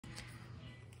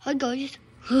Hi guys.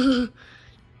 Do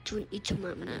you eat some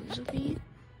M&M's with me?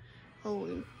 Oh,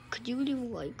 and could you leave a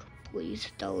like,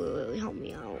 please? That would really help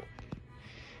me out.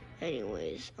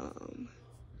 Anyways,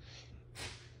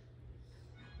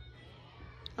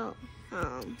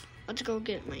 let's go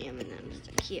get my M&M's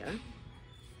here.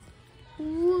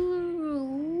 Woo!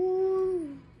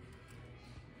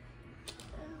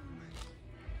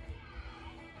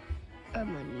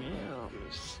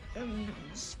 M&M's.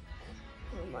 M&M's.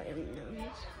 Oh, my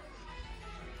M&M's.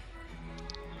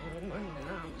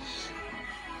 M&M's.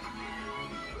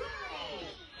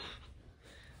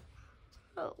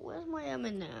 Oh, where's my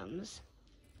M&M's?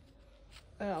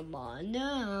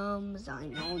 M&M's, I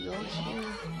know you're here.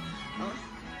 Oh.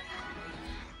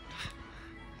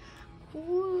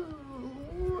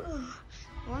 Woo.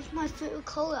 What's my favorite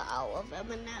color out of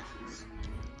M&M's?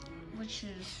 Which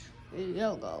is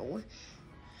yellow.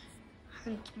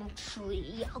 And it's mostly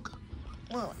yellow.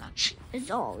 Well, actually, it's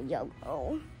all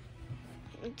yellow.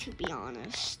 To be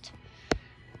honest.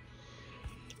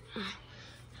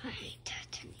 I hate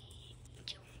Anthony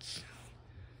Jones.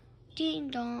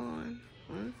 Ding dong.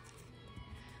 Huh?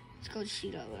 Let's go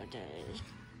see that what that is.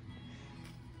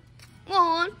 Come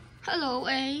on. Hello,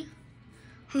 A.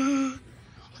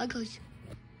 Hi guys.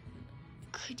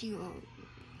 Could you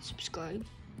subscribe?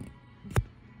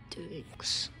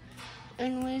 Thanks.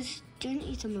 Anyways, don't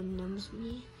eat some M&M's with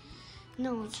me.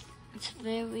 No, it's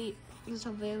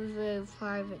a very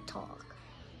private talk.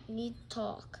 We need to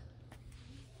talk.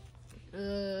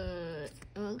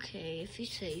 Okay, if you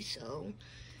say so.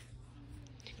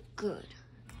 Good.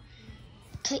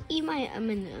 Can I eat my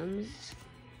M&M's,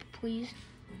 please?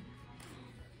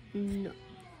 No.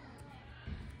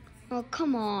 Oh,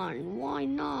 come on. Why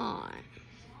not?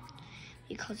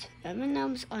 Because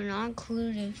M&M's are not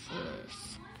included for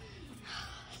this.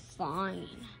 Fine.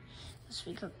 This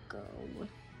week could go.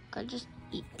 I just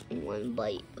eat one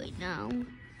bite right now.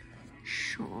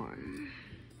 Sure.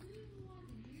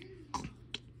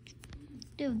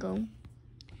 There we go.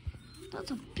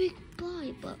 That's a big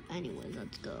bite, but anyway,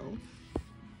 let's go.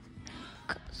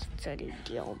 Cause it's already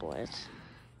dealt with.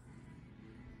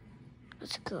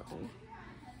 Let's go.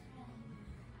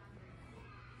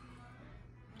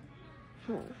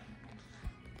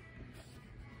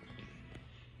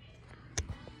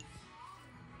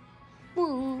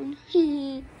 Moon.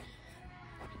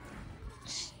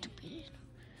 Stupid.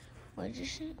 What did you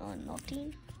say? Oh,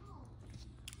 nothing.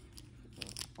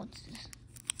 What's this?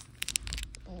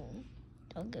 Oh,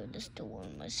 I'll give this to one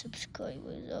of my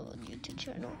subscribers of a YouTube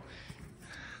channel.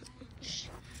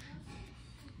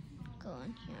 Go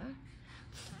on here.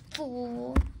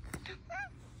 4.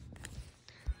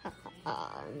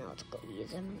 Now let's go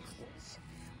use M&M's.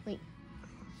 Wait.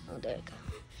 Oh, there we go.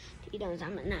 Eat those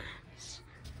M&M's.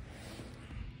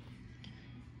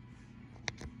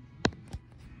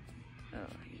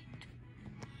 Alright.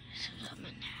 Some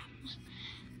M&M's.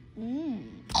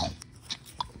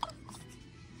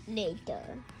 Later.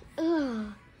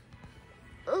 Oh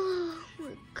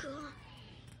my god.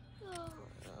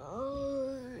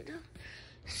 Oh,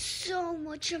 so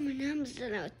much M&M's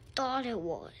than I thought it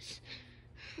was.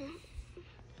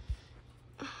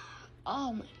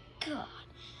 Oh my god.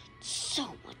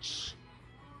 So much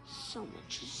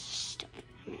stuff.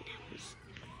 M&M's.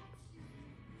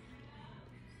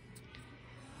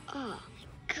 Oh my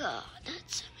god,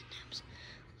 that's M&M's.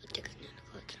 I think I'm gonna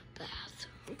go to the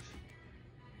bathroom.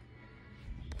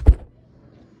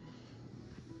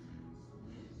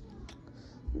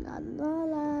 La la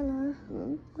la la.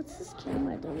 What's this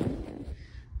camera doing here?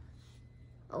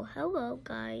 Oh, hello,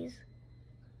 guys.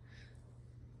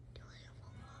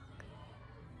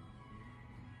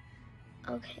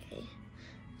 Okay,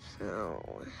 so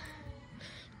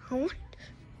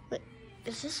wait,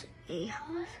 is this a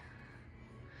house?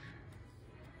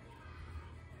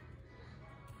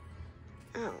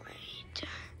 Alright.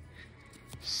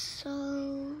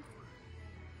 So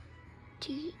could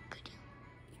you like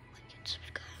and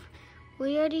subscribe?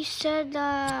 We already said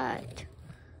that.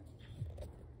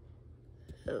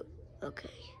 Oh, okay.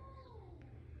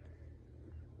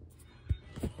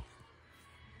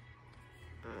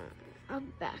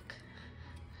 I'm back.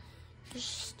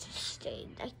 Just stay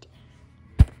right there.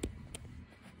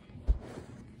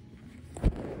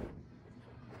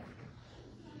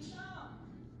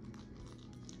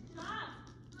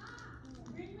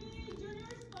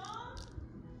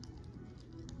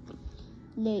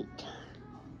 Late.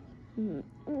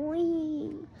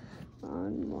 Wee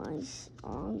on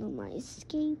my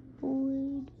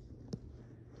skateboard.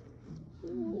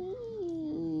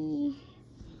 Wee.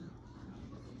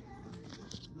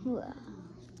 Wow.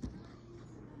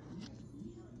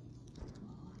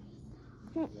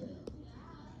 Oh.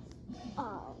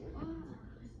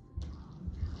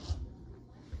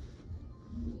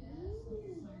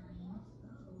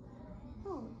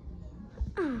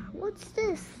 What's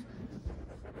this?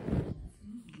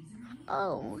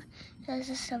 Oh, is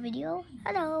this a video?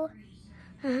 Hello.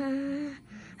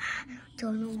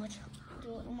 Don't know what.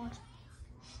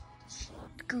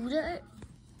 Scooter.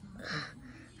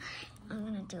 I'm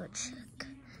gonna do a check.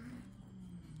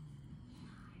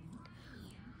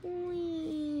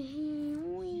 Wee,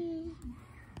 wee,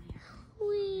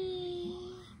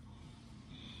 wee.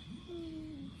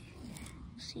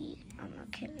 See, I'm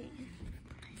not kidding.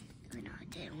 Even though I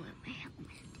didn't wear my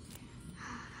helmet.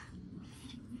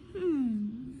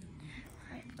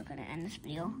 Alright, we're gonna end this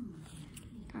video.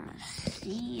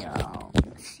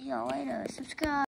 See y'all later. Subscribe.